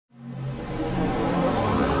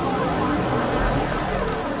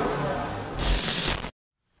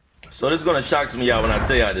So this is gonna shock some of y'all when I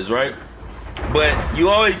tell y'all this, right? But you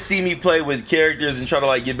always see me play with characters and try to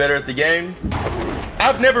like get better at the game.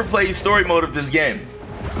 I've never played story mode of this game.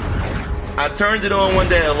 I turned it on one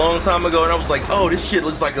day a long time ago and I was like, oh, this shit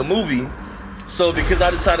looks like a movie. So because I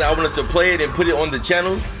decided I wanted to play it and put it on the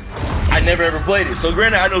channel, I never ever played it. So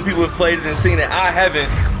granted, I know people have played it and seen it. I haven't.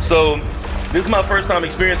 So this is my first time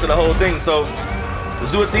experiencing the whole thing. So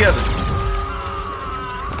let's do it together.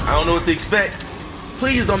 I don't know what to expect.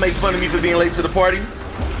 Please don't make fun of me for being late to the party.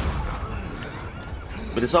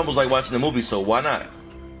 But it's almost like watching a movie, so why not?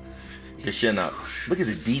 This shit out. Look at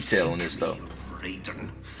the detail in this though. Raiden,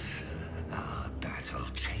 our battle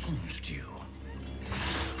changed you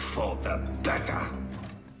for the better.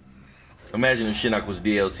 Imagine if Shinnok was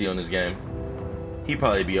DLC on this game. He'd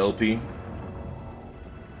probably be OP.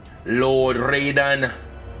 Lord Raiden.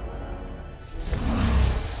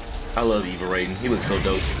 I love Evil Raiden. He looks so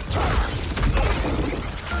dope.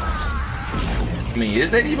 I mean,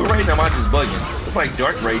 is that Evil Raiden or am I just bugging? It's like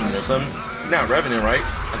Dark Raiden or something. Not Revenant, right?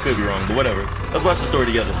 I could be wrong, but whatever. Let's watch the story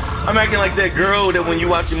together. I'm acting like that girl that when you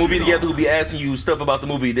watch a movie together who be asking you stuff about the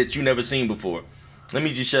movie that you never seen before. Let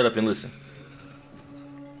me just shut up and listen.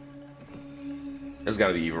 That's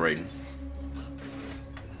gotta be Evil Raiden.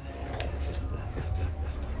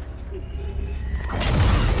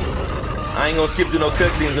 I ain't gonna skip through no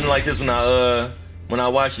cutscenes and like this when I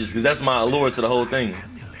watch this, because that's my allure to the whole thing.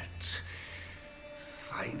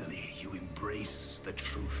 Finally, you embrace the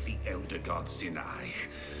truth the Elder Gods deny.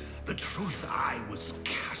 The truth I was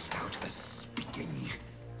cast out for speaking.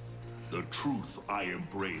 The truth I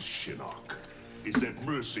embrace, Shinnok, is that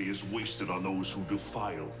mercy is wasted on those who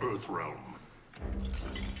defile Earthrealm.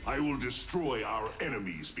 I will destroy our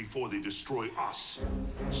enemies before they destroy us,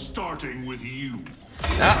 starting with you.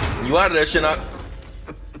 Ah, you out of there, Shinnok.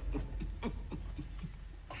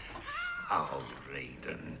 Oh,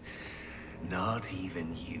 Raiden, not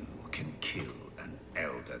even you can kill an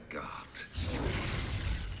Elder God.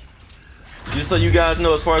 Just so you guys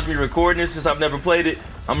know, as far as me recording this, since I've never played it,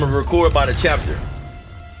 I'm gonna record by the chapter.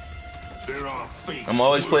 I'm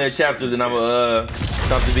always play a chapter, then I'm gonna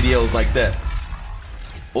stop the videos like that.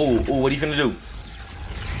 Oh, what are you finna do?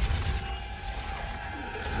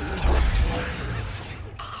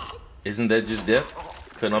 Isn't that just death?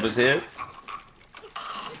 Cutting off his head?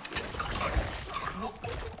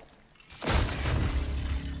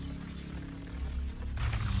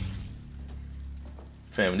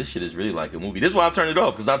 Fam, this shit is really like a movie. This is why I turned it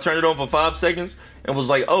off, because I turned it on for 5 seconds and was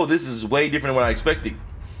like, oh, this is way different than what I expected.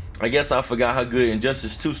 I guess I forgot how good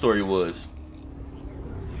Injustice 2 story was.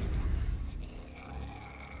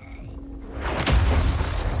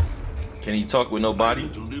 Can he talk with no body? I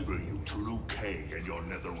will deliver you to Liu Kang and your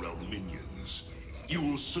NetherRealm minions. You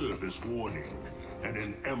will serve as warning and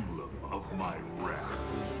an emblem of my wrath.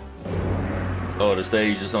 Oh, the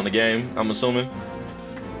stage is on the game, I'm assuming.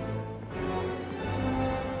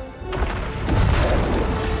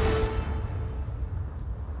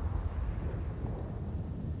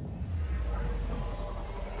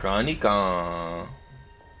 Chronica.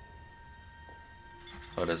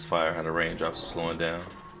 Oh, that's fire. How the raindrops are slowing down.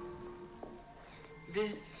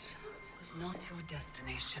 This was not your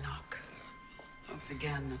destination, Shinnok. Once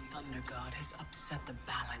again, the Thunder God has upset the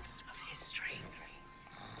balance of history.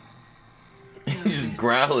 He's just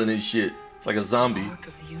growling and shit. It's like a zombie. The arc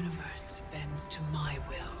of the universe bends to my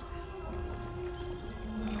will.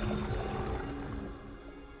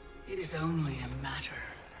 It is only a matter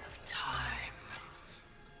of time.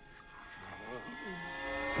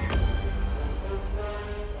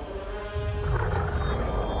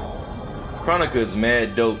 Chronica is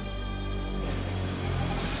mad dope.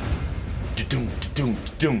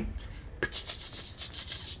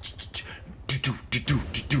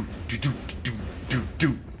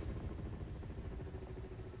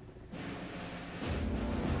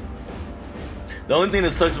 The only thing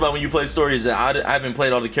that sucks about when you play story is that I haven't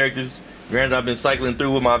played all the characters. Granted, I've been cycling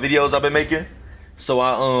through with my videos I've been making, so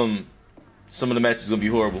some of the matches gonna be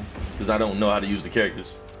horrible because I don't know how to use the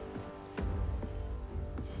characters.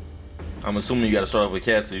 I'm assuming you gotta start off with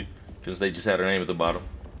Cassie, because they just had her name at the bottom.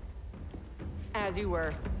 As you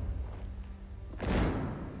were.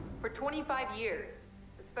 For 25 years,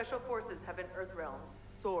 the Special Forces have been Earthrealm's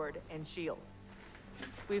sword and shield.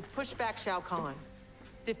 We've pushed back Shao Kahn,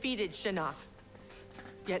 defeated Shinnok,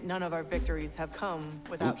 yet none of our victories have come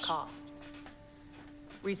without cost.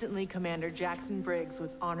 Recently, Commander Jackson Briggs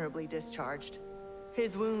was honorably discharged.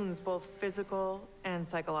 His wounds, both physical and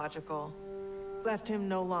psychological, left him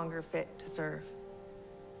no longer fit to serve.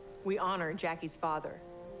 We honor Jackie's father,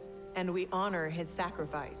 and we honor his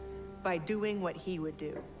sacrifice by doing what he would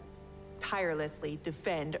do. tirelessly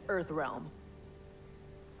defend Earthrealm.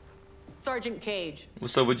 Sergeant Cage.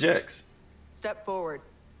 What's up with Jax? Step forward.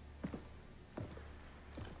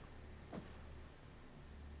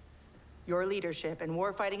 Your leadership and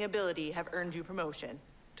warfighting ability have earned you promotion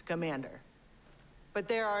to commander. But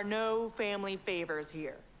there are no family favors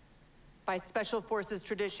here. By Special Forces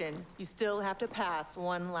tradition, you still have to pass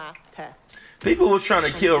one last test. People was trying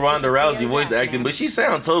to kill Ronda Rousey voice acting, but she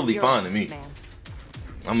sounds totally fine to me.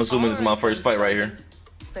 I'm assuming this is my first fight right here.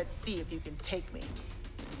 Let's see if you can take me.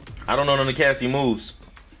 I don't know none of Cassie moves.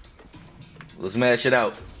 Let's mash it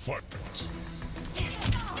out.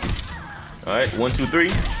 Alright, 1, 2,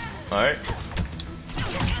 3. Alright.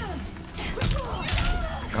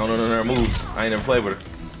 I don't know none of her moves. I ain't never played with her.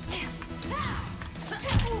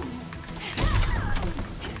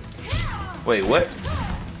 Wait, what?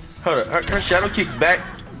 Hold up. Her shadow kicks back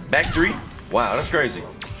 3? Wow, that's crazy.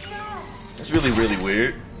 That's really, really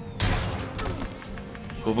weird.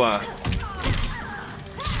 Goodbye.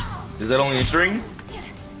 Is that only a string?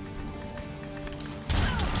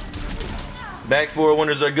 Back forward when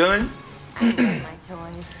there's a gun?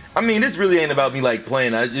 I mean, this really ain't about me like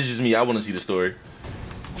playing. It's just me. I want to see the story.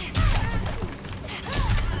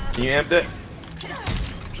 Can you amp that?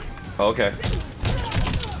 Oh, okay.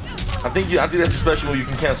 I think that's a special move you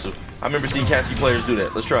can cancel. I remember seeing Cassie players do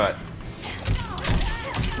that. Let's try it.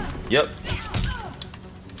 Yep.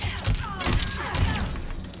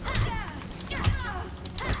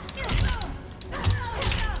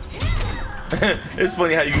 It's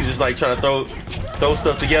funny how you can just like try to throw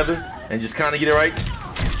stuff together and just kind of get it right.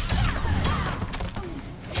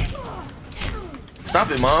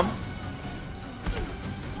 Stop it, Mom.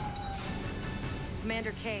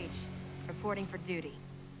 Commander Cage, reporting for duty.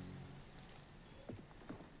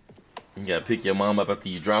 You gotta pick your mom up after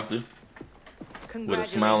you dropped her with a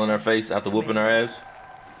smile on her face after whooping her ass.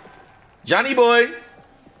 Johnny boy.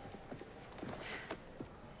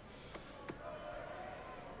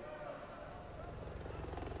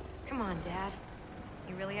 Come on, Dad.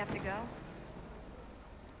 You really have to go?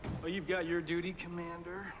 Well, you've got your duty,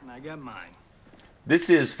 Commander, and I got mine. This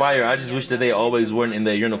is fire. I just wish that they always weren't in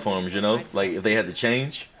their uniforms, you know? Like, if they had to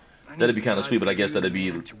change, that'd be kind of sweet, but I guess that'd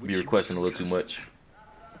be requesting a little too much.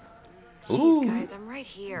 Ooh. Jeez, guys, I'm right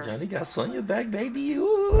here. Johnny got Sonya back, baby.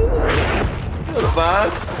 Ooh. Feel the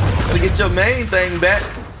vibes. Gotta get your main thing back.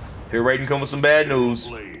 Here, Raiden come with some bad news.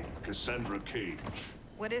 Blade, Cassandra Cage.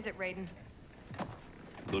 What is it, Raiden?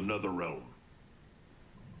 The NetherRealm.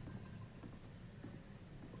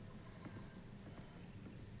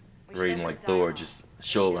 Raiden like Thor, just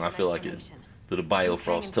show it when I feel like it. Do the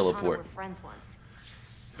Biofrost teleport.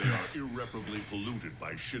 They are irreparably polluted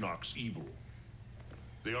by Shinnok's evil.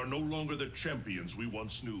 They are no longer the champions we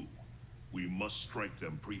once knew. We must strike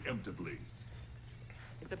them preemptively.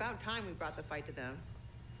 It's about time we brought the fight to them.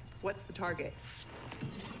 What's the target?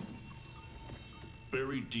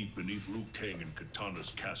 Buried deep beneath Liu Kang and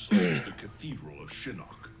Katana's castle is the Cathedral of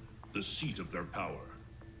Shinnok, the seat of their power.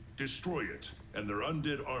 Destroy it, and their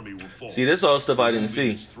undead army will fall. See, this all stuff I didn't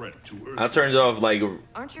see. I turned it off like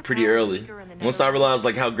pretty early. Once I realized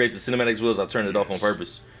like how great the cinematics was, I turned it off on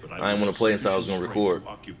purpose. I didn't want to play until I was going to record.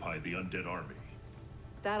 Occupy the undead army.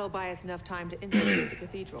 That'll buy us enough time to infiltrate the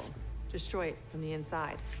cathedral. Destroy it from the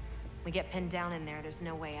inside. We get pinned down in there, there's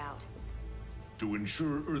no way out. To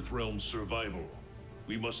ensure Earthrealm's survival,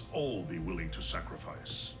 we must all be willing to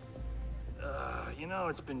sacrifice. You know,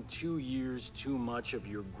 it's been 2 years too much of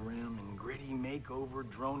your grim and gritty makeover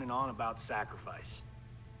droning on about sacrifice.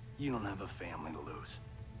 You don't have a family to lose.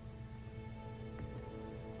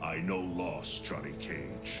 I know loss, Johnny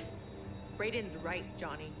Cage. Raiden's right,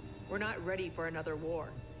 Johnny. We're not ready for another war.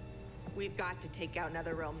 We've got to take out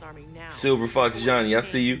NetherRealm's army now. Silver Fox Johnny, I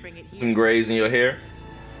see you. Some grays in your hair.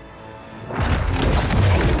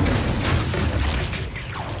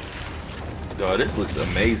 Oh, this looks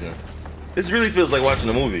amazing. This really feels like watching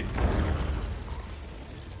a movie.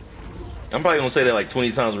 I'm probably gonna say that like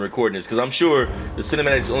 20 times when recording this, because I'm sure the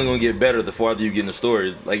cinematics are only gonna get better the farther you get in the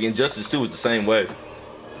story. Like Injustice 2 is the same way.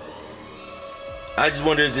 I just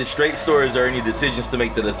wonder, is it straight stories or any decisions to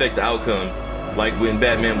make that affect the outcome? Like when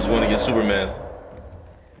Batman was winning against Superman.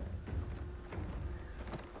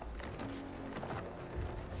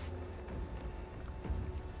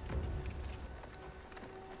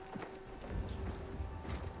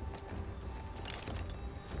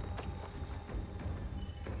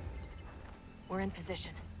 We're in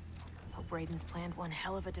position. Hope Raiden's planned one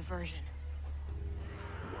hell of a diversion.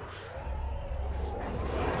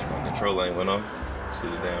 My control lane went off.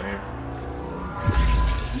 Sit it down here.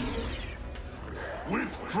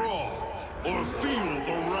 Withdraw, or feel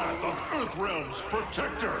the wrath of Earthrealm's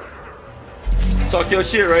protector! Talk your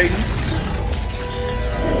shit, right?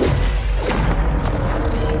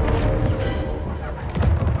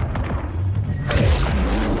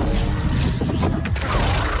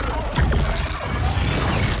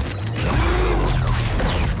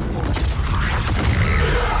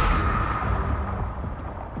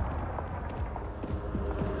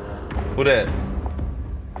 Who that?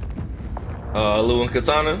 Lou and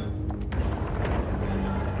Katana.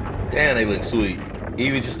 Damn, they look sweet.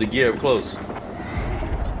 Even just the gear up close.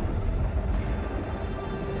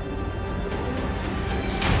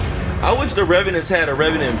 I wish the Revenants had a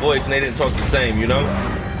Revenant voice and they didn't talk the same, you know?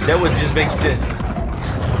 That would just make sense.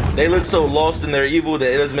 They look so lost in their evil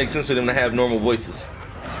that it doesn't make sense for them to have normal voices.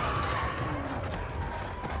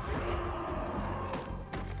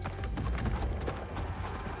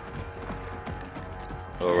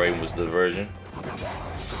 Oh, Raiden was the version.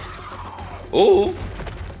 Ooh!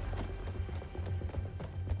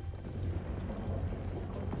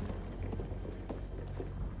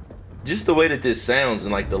 Just the way that this sounds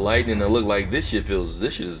and like the lighting and the look, like this shit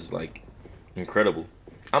is like incredible.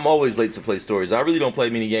 I'm always late to play stories. I really don't play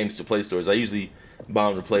many games to play stories. I usually buy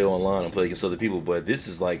them to play online and play against other people, but this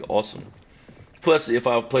is like awesome. Plus, if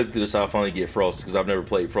I play through this, I'll finally get Frost because I've never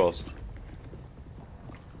played Frost.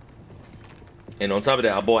 And on top of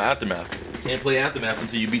that, I bought Aftermath. Can't play Aftermath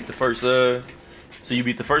until you beat the first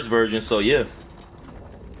version. So yeah,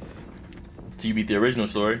 until you beat the original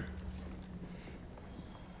story.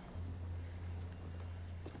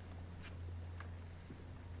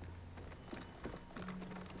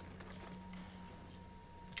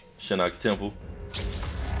 Shinnok's temple.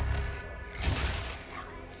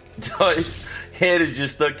 His head is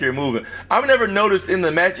just stuck here moving. I've never noticed in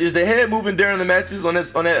the match, is the head moving during the matches on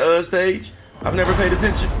that stage? I've never paid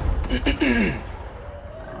attention.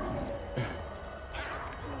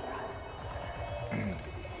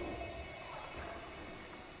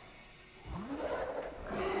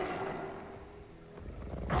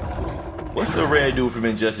 What's the red dude from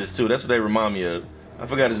Injustice 2? That's what they remind me of. I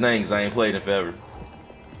forgot his name because I ain't played in forever.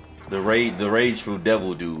 The Rageful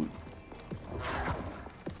Devil dude.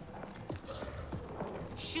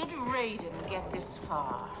 Should Raiden get this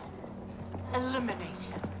far, eliminate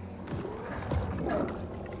him.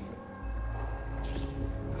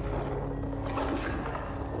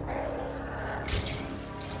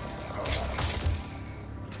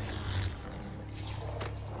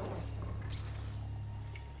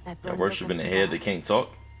 That worshiping the head that can't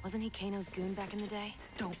talk. Wasn't he Kano's goon back in the day?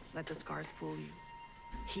 Don't let the scars fool you.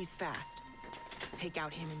 He's fast. Take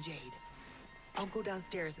out him and Jade. I'll go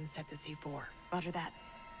downstairs and set the C4. Roger that.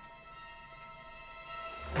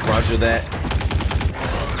 Roger that.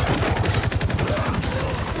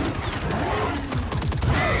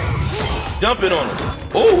 Dump it on him.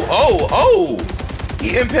 Oh!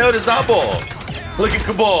 He impaled his eyeball. Look at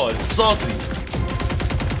Kabal, saucy.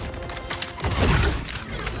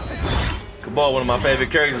 Kabal, one of my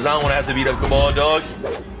favorite characters. I don't want to have to beat up Kabal, dog.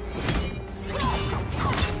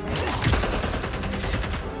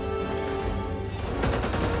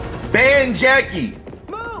 Ban Jackie.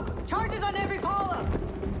 Move! Charges on every call-up.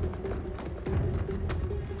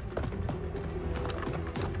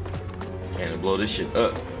 Can't blow this shit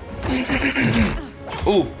up.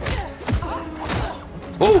 Ooh.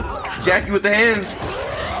 Ooh. Jackie with the hands.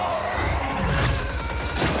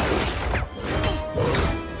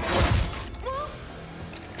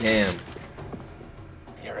 Damn.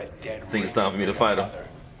 You're a dead I think it's time for me to fight him.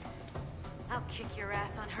 I'll kick your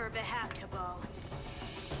ass on her behalf, Cabal.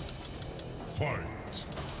 Fight.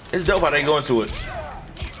 It's dope how they go into it.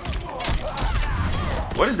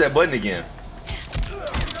 What is that button again?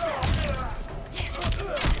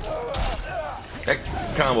 That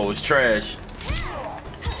combo was trash.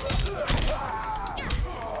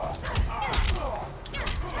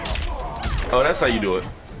 Oh, that's how you do it.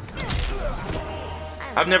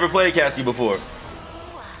 I've never played Cassie before.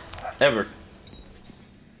 Ever.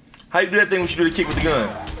 How you do that thing when you do the kick with the gun?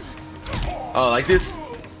 Oh, like this?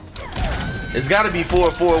 It's gotta be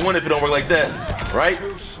 4-4-1 if it don't work like that, right?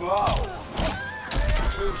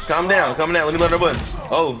 Calm down, let me learn the buttons.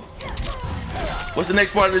 Oh. What's the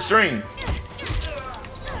next part of the string?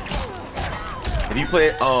 If you play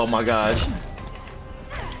it, oh my gosh.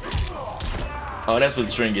 Oh, that's what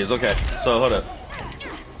the string is, okay. So, hold up.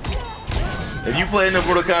 If you play enough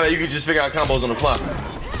Mortal Kombat, you can just figure out combos on the fly.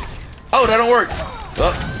 Oh, that don't work.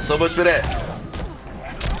 Oh, so much for that.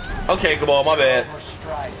 Okay, Kabal, my bad.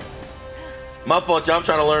 My fault, y'all. I'm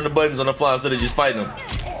trying to learn the buttons on the fly instead of just fighting them.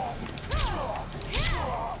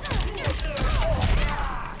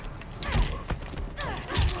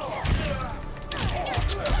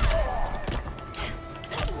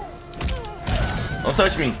 Don't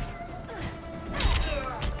touch me.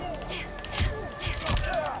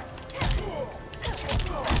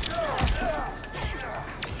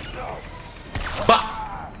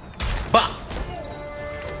 Bah! Bah!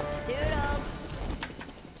 Toodles.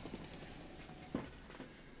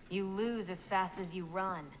 You lose as fast as you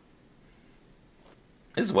run.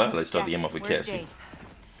 This is wild. They start the game off with Where's Cassie. Jade?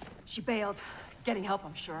 She bailed. Getting help,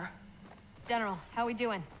 I'm sure. General, how we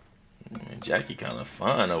doing? Man, Jackie kind of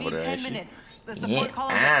fun over there, 10 ain't she? minutes. The support Yeah.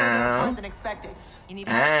 columns are further apart than expected. You need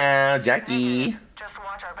help? Jackie. Just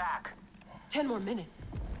watch our back. 10 more minutes.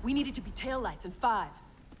 We need it to be taillights in 5.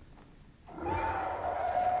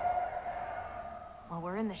 Well,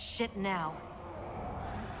 we're in the shit now.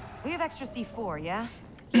 We have extra C4, yeah?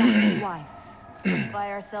 Yeah, why? Let's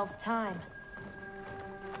buy ourselves time.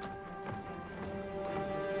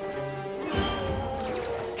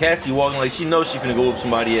 Cassie walking like she knows she finna go whoop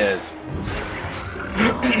somebody's ass.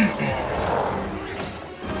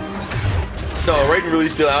 So Raiden really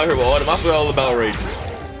still out here with all them. I feel all about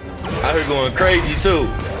Raiden. Out here going crazy too.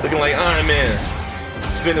 Looking like Iron Man.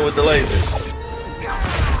 Spinning with the lasers.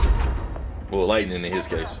 Well, lightning in his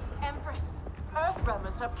case. Empress,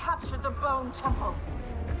 Earthrealmers have captured the Bone Temple.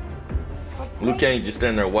 Liu Kang just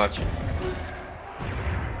standing there watching.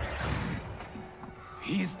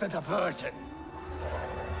 He's the diversion.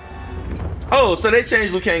 Oh, so they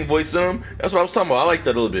changed Liu Kang's voice to him. That's what I was talking about. I like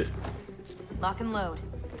that a little bit. Lock and load.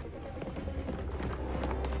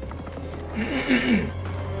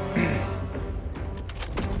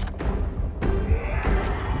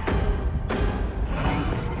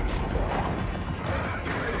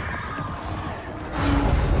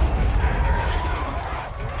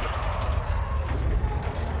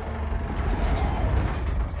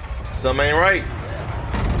 Something ain't right.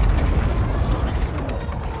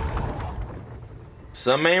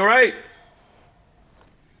 Something ain't right.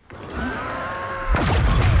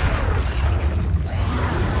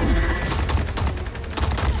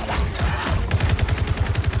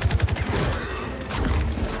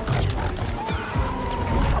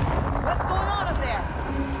 What's going on up there?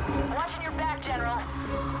 Watching your back, General.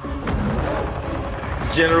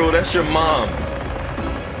 General, that's your mom.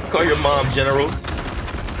 Call your mom, General.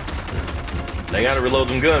 They gotta reload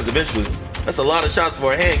them guns eventually. That's a lot of shots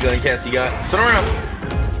for a handgun Cassie got. Turn around.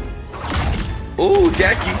 Ooh,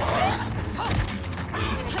 Jackie.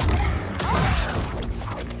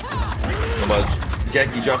 How about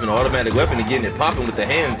Jackie dropping an automatic weapon and getting it popping with the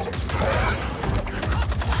hands?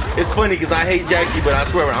 It's funny because I hate Jackie, but I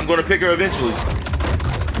swear I'm gonna pick her eventually.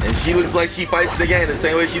 And she looks like she fights the game the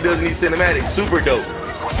same way she does in these cinematics. Super dope.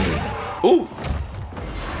 Ooh.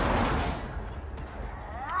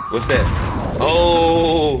 What's that?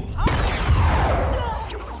 Oh.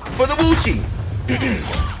 For the Bushi.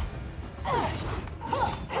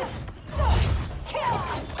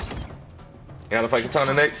 Gotta fight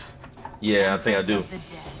Katana next? Yeah, I think I do.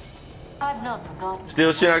 I've not forgotten.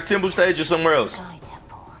 Still Shinnok Temple stage or somewhere else?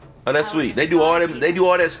 Oh, that's sweet. They do all them. They do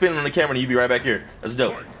all that spinning on the camera, and you be right back here. That's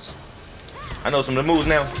dope. I know some of the moves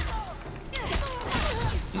now.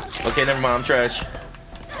 Okay, never mind. I'm trash.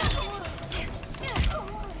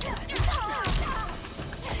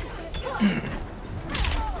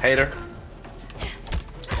 Hater.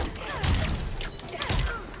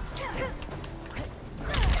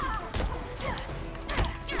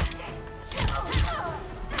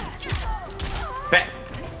 Back.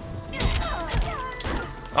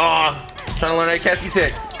 Oh, trying to learn that Cassie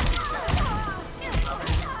tech.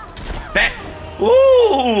 Back.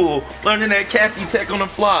 Ooh, learning that Cassie tech on the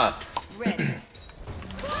fly.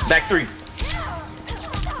 Back 3.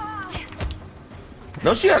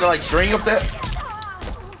 No, she had to like string up that.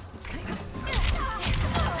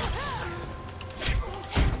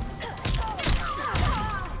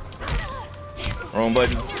 Wrong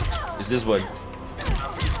button. It's this button.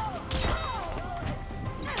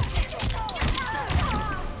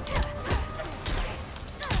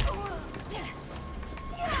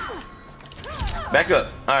 Back up.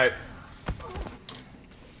 All right.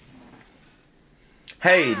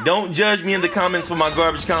 Hey, don't judge me in the comments for my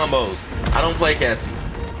garbage combos. I don't play Cassie.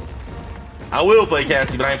 I will play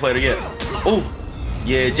Cassie, but I ain't played her yet. Oh,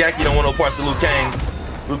 yeah, Jackie don't want no parts of Liu Kang.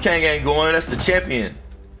 Liu Kang ain't going. That's the champion.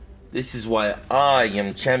 This is why I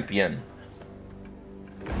am champion.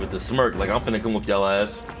 With the smirk, like I'm finna come whoop y'all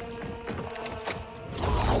ass.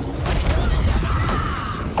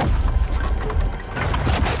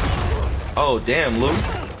 Oh, damn, Lou.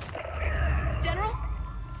 General?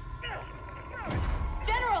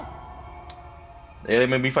 General! They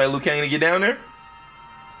made me fight Liu Kang to get down there?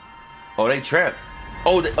 Oh, they trapped.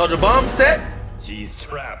 Oh, the bomb set? She's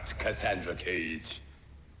trapped, Cassandra Cage.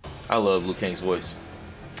 I love Liu Kang's voice.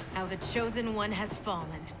 How the Chosen One has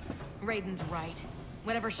fallen. Raiden's right.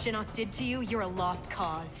 Whatever Shinnok did to you, you're a lost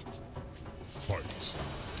cause. Fight.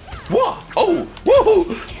 Whoa! Oh! Whoa!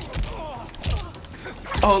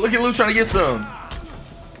 Oh, look at Liu trying to get some.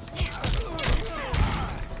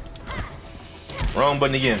 Wrong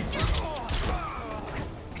button again.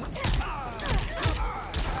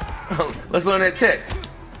 Let's learn that tech.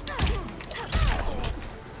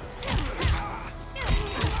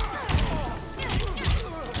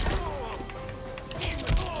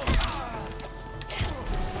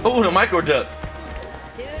 Oh, the micro duck.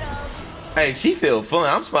 Hey, she feel fun.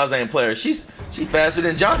 I'm surprised I ain't play her. She faster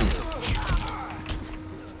than Johnny.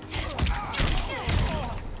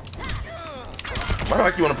 Why do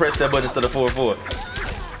I keep want to press that button instead of 4-4?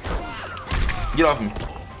 Get off me.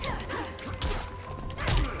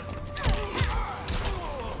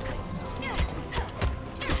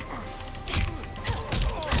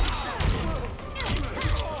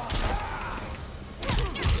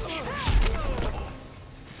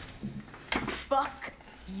 Fuck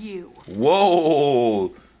you.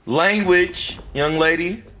 Whoa. Language, young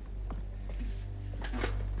lady.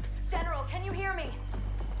 General, can you hear me?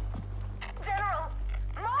 General,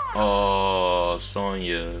 Mom! Oh,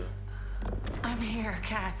 Sonya. I'm here,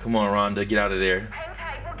 Cass. Come on, Rhonda, get out of there. Hang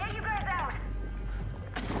tight, we'll get you guys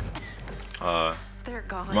out. They're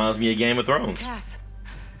gone. Reminds me of Game of Thrones. Cass.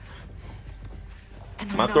 And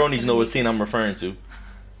I'm My not throne needs to know gonna what scene I'm referring to.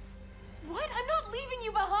 What? I'm not leaving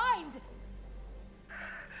you behind.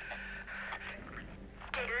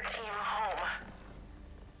 Get your team home.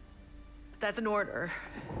 That's an order.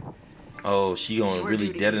 Oh, she gonna Your really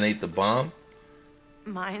duty. detonate the bomb?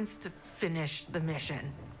 Mine's to finish the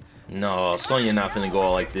mission. No, Sonya not finna go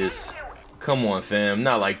all like this. Come on, fam,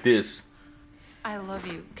 not like this. I love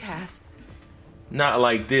you, Cass. Not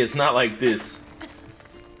like this, not like this.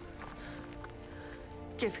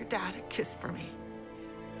 Give your dad a kiss for me.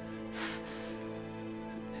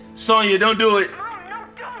 Sonya, don't do it. Mom, no,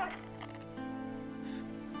 don't!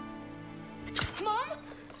 Mom?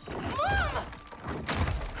 Mom!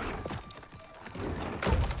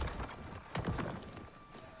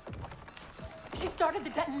 She started the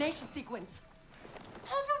detonation sequence.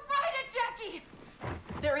 Override it, Jackie!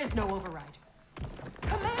 There is no override.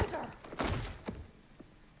 Commander!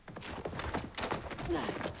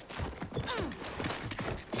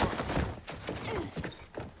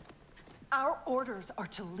 Our orders are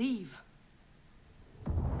to leave.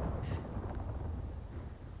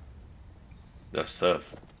 That's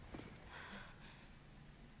tough.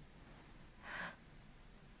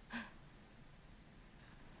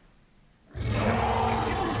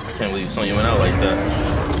 I can't believe Sonya went out like that.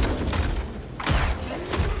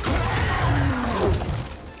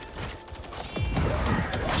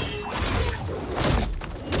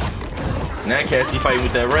 Now Cassie fighting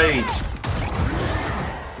with that rage.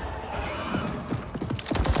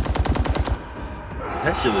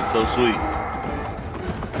 That shit looks so sweet.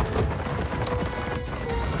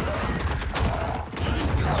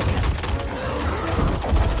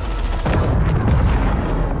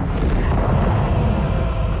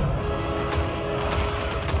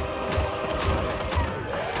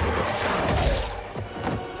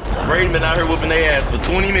 Raiden been out here whooping their ass for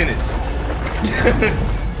 20 minutes.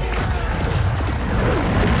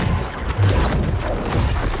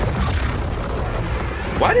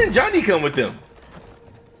 Why didn't Johnny come with them?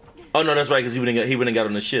 Oh no, that's right, because he wouldn't have got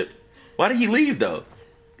on the ship. Why did he leave though?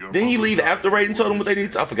 Didn't he leave after Raiden told him what they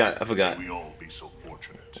needed to? I forgot. We all be so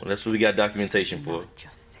fortunate. Well, that's what we got documentation for.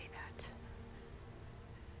 Just say that.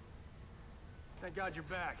 Thank God you're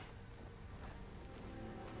back.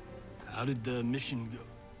 How did the mission go?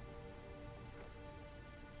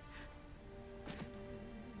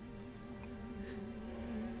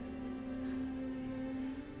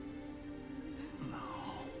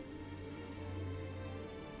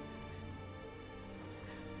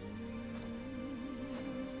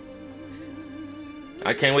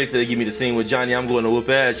 I can't wait till they give me the scene with Johnny. I'm going to whoop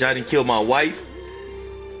ass. Johnny killed my wife.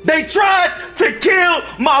 They tried to kill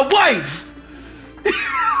my wife.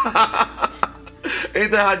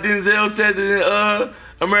 Ain't that how Denzel said it in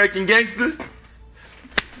American Gangster?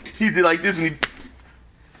 He did like this when he...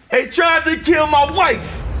 They tried to kill my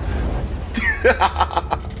wife.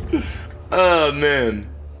 Oh, man.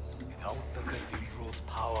 Without the cathedral's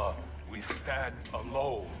power, we stand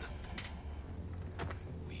alone.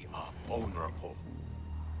 We are vulnerable.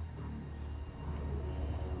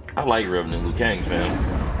 I like Revenant Liu Kang, fam.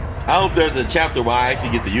 I hope there's a chapter where I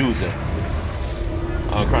actually get to use him.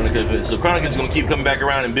 Chronica. So Chronica's gonna keep coming back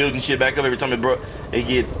around and building shit back up every time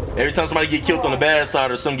Every time somebody get killed on the bad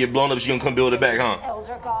side or something get blown up, she gonna come build it back, huh?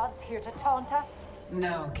 Elder gods here to taunt us?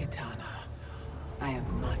 No, Kitana. I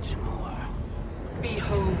am much more.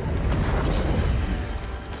 Behold.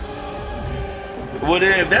 Well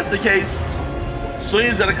then, if that's the case,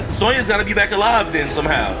 Sonya's gotta be back alive then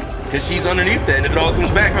somehow. Because she's underneath that, and if it all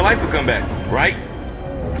comes back, her life will come back, right?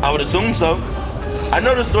 I would assume so. I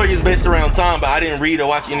know the story is based around time, but I didn't read or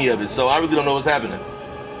watch any of it, so I really don't know what's happening.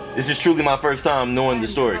 This is truly my first time knowing the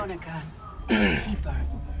story. Veronica, keeper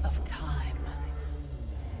of time.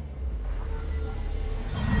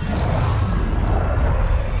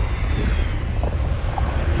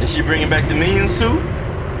 Is she bringing back the minions too?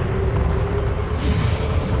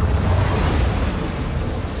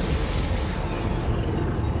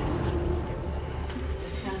 The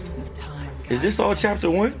sands of time. Is this all chapter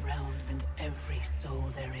 1?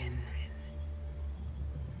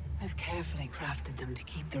 Carefully crafted them to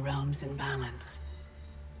keep the realms in balance.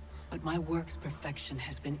 But my work's perfection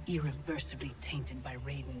has been irreversibly tainted by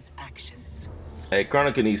Raiden's actions. Hey,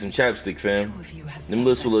 Chronica needs some chapstick, fam. Them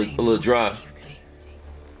lips were a little dry.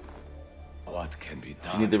 What can be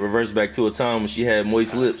done? She need to reverse back to a time when she had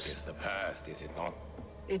moist lips. Is the past, is it not?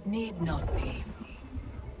 It need not be.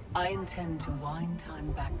 I intend to wind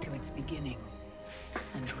time back to its beginning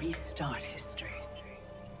and restart history.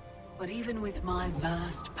 But even with my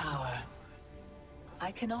vast power, I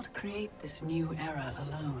cannot create this new era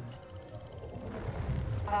alone.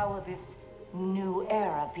 How will this new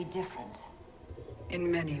era be different? In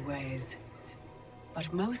many ways.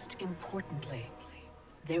 But most importantly,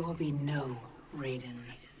 there will be no Raiden.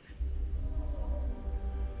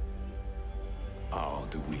 How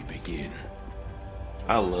do we begin?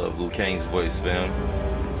 I love Liu Kang's voice, fam.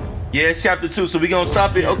 Yeah, it's chapter 2, so we gonna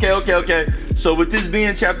stop it. Okay. So with this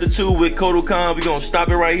being chapter 2 with Kotal Khan, we gonna stop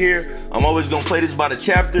it right here. I'm always gonna play this by the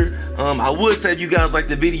chapter. I would say if you guys like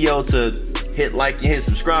the video to hit like and hit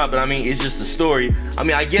subscribe, but I mean, it's just a story. I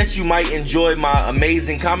mean, I guess you might enjoy my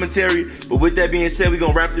amazing commentary, but with that being said, we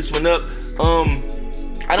gonna wrap this one up.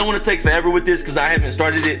 I don't want to take forever with this because I haven't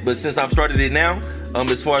started it, but since I've started it now,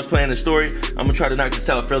 as far as playing the story, I'm gonna try to knock this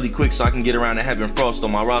out fairly quick so I can get around to having Frost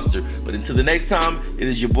on my roster. But until the next time, it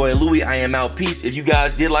is your boy Louie. I am out. Peace. If you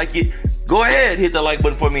guys did like it, go ahead, hit that like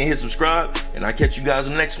button for me and hit subscribe, and I'll catch you guys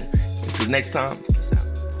on the next one. Until the next time, peace out.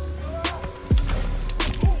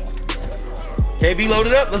 KB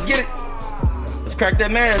loaded up. Let's get it. Let's crack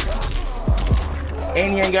that mask.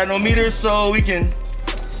 And he ain't got no meters, so we can.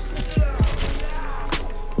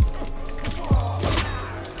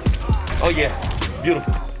 Oh yeah,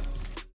 beautiful.